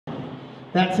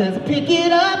that says, pick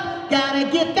it up, gotta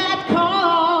get that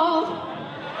call.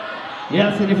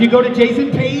 Yes, and if you go to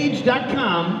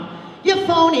jasonpaige.com, your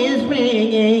phone is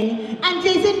ringing, and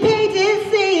Jason Paige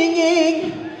is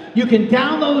singing. You can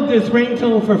download this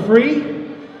ringtone for free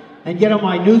and get on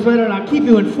my newsletter, and I'll keep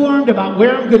you informed about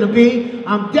where I'm going to be.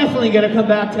 I'm definitely going to come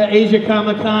back to Asia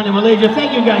Comic-Con in Malaysia.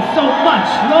 Thank you guys so much,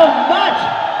 so much.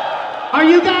 Are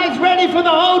you guys ready for the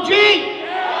OG?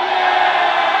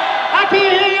 I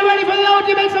can't hear you. Ready for the OG?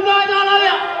 Make some noise, all of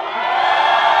you.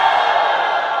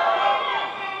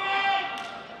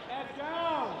 Let's go.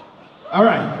 All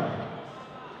right.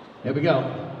 Here we go.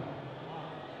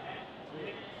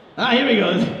 Ah, here he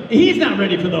goes. He's not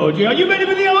ready for the OG. Are you ready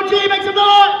for the OG? Make some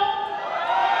noise.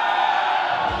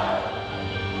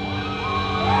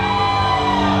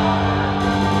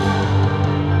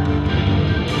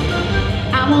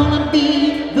 I wanna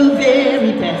be the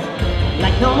very best,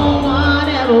 like no one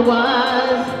ever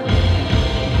was.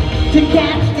 To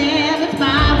catch them is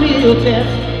my real test,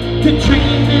 to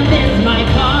train them is my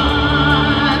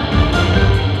cause.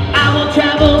 I will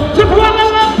travel to Kuala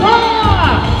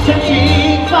Lumpur,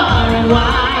 searching far and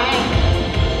wide.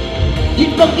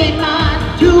 Each Pokémon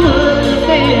to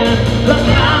understand, look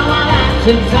how I act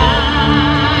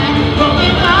inside.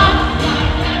 Pokémon,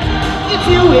 it's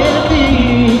you and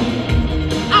me.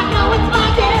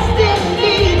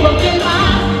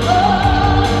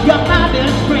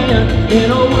 In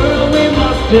a world we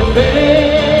must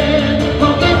defend.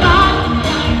 Pokémon,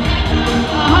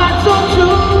 a heart so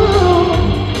true,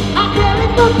 I carry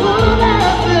the pull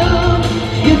of you.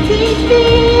 You teach me,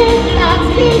 I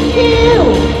teach you.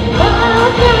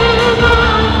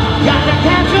 Pokémon, gotta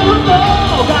catch 'em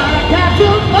all, gotta catch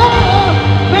 'em all.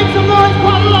 Make some noise,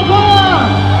 Kuala Lumpur.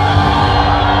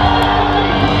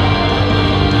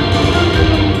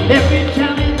 Every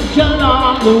challenge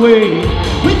along the way,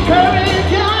 with courage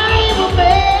I will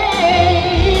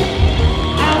face.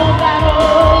 I will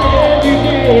battle every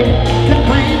day to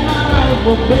claim my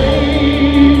rightful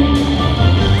place.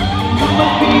 Come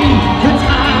with me, the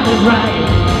time is right.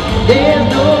 There's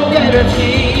no better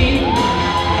team.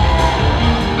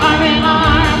 Arm in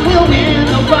arm, we'll win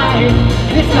the fight.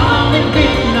 It's always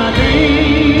been our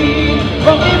dream.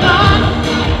 Pokémon,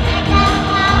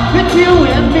 it's you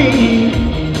and me.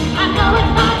 I know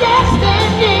it's my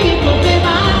destiny.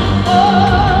 Pokémon,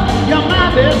 you're my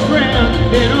best friend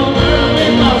in a world we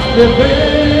must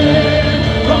defend.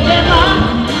 Pokémon,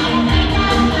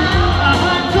 a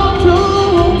heart so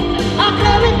true, I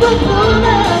carry the pull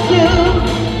of you.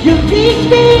 You teach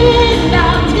me and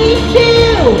I'll teach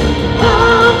you.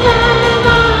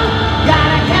 Pokémon,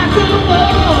 gotta catch 'em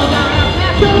all, gotta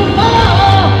catch 'em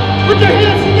all. Put your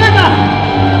hands together.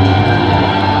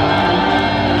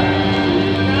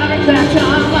 Gotta catch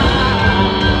 'em all.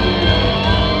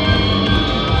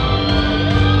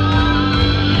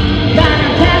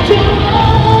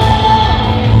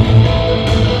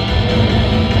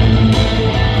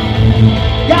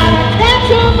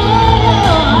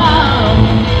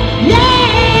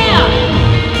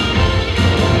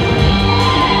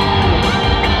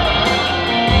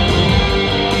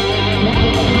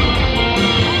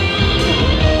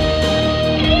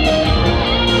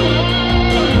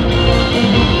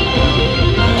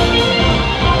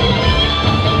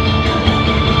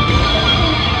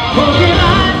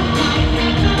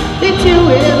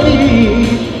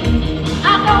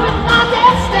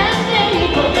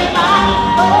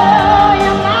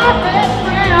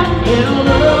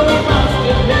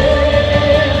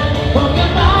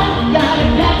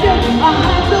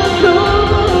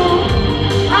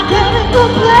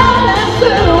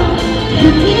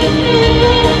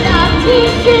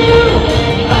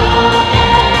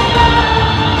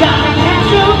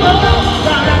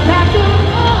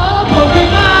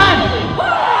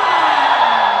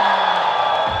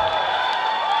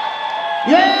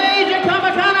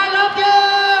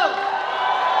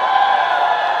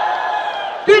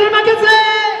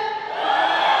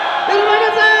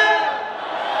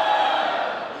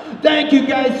 Thank you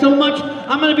guys so much.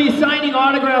 I'm going to be signing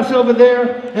autographs over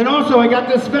there. And also I got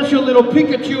this special little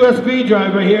Pikachu SB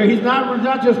drive right here. He's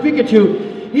not just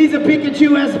Pikachu, he's a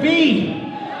Pikachu SB.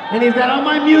 And he's got all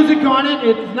my music on it.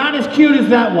 It's not as cute as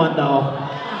that one though.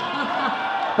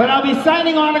 But I'll be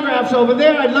signing autographs over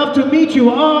there. I'd love to meet you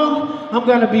all. I'm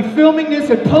going to be filming this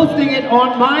and posting it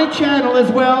on my channel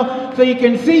as well, so you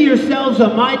can see yourselves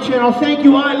on my channel. Thank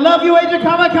you all. I love you, Asia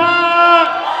Comic-Con!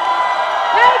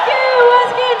 Thank you!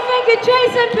 Once again, thank you,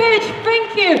 Jason Paige.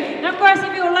 Thank you. And of course,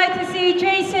 if you would like to see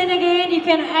Jason again, you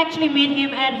can actually meet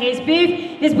him at his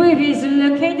booth. His booth is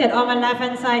located on my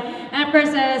left-hand side. And of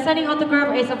course, signing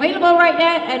autograph is available right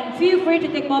there. And feel free to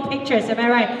take more pictures, am I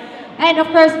right? And of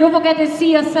course, don't forget to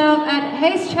see yourself at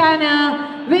his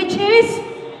channel, which is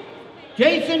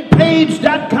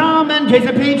JasonPage.com and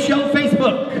Jason Page Show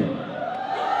Facebook.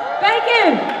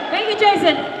 Thank you,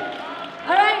 Jason.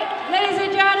 All right, ladies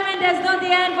and gentlemen, that's not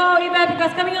the end for our event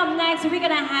because coming up next, we're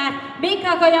gonna have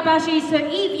Mika Kobayashi. So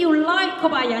if you like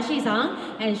Kobayashi-san,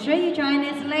 and sure you join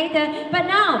us later. But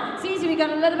now, since we got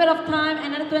a little bit of time,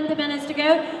 another 20 minutes to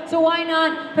go, so why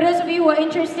not? For those of you who are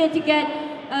interested to get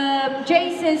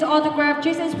Jason's autograph,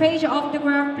 Jason's Page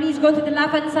autograph, please go to the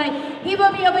left-hand side. He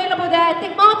will be available there.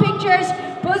 Take more pictures,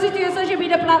 post it to your social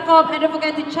media platform, and don't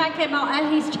forget to check him out at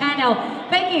his channel.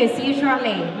 Thank you. See you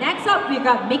shortly. Next up, we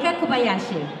got Mika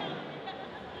Kobayashi.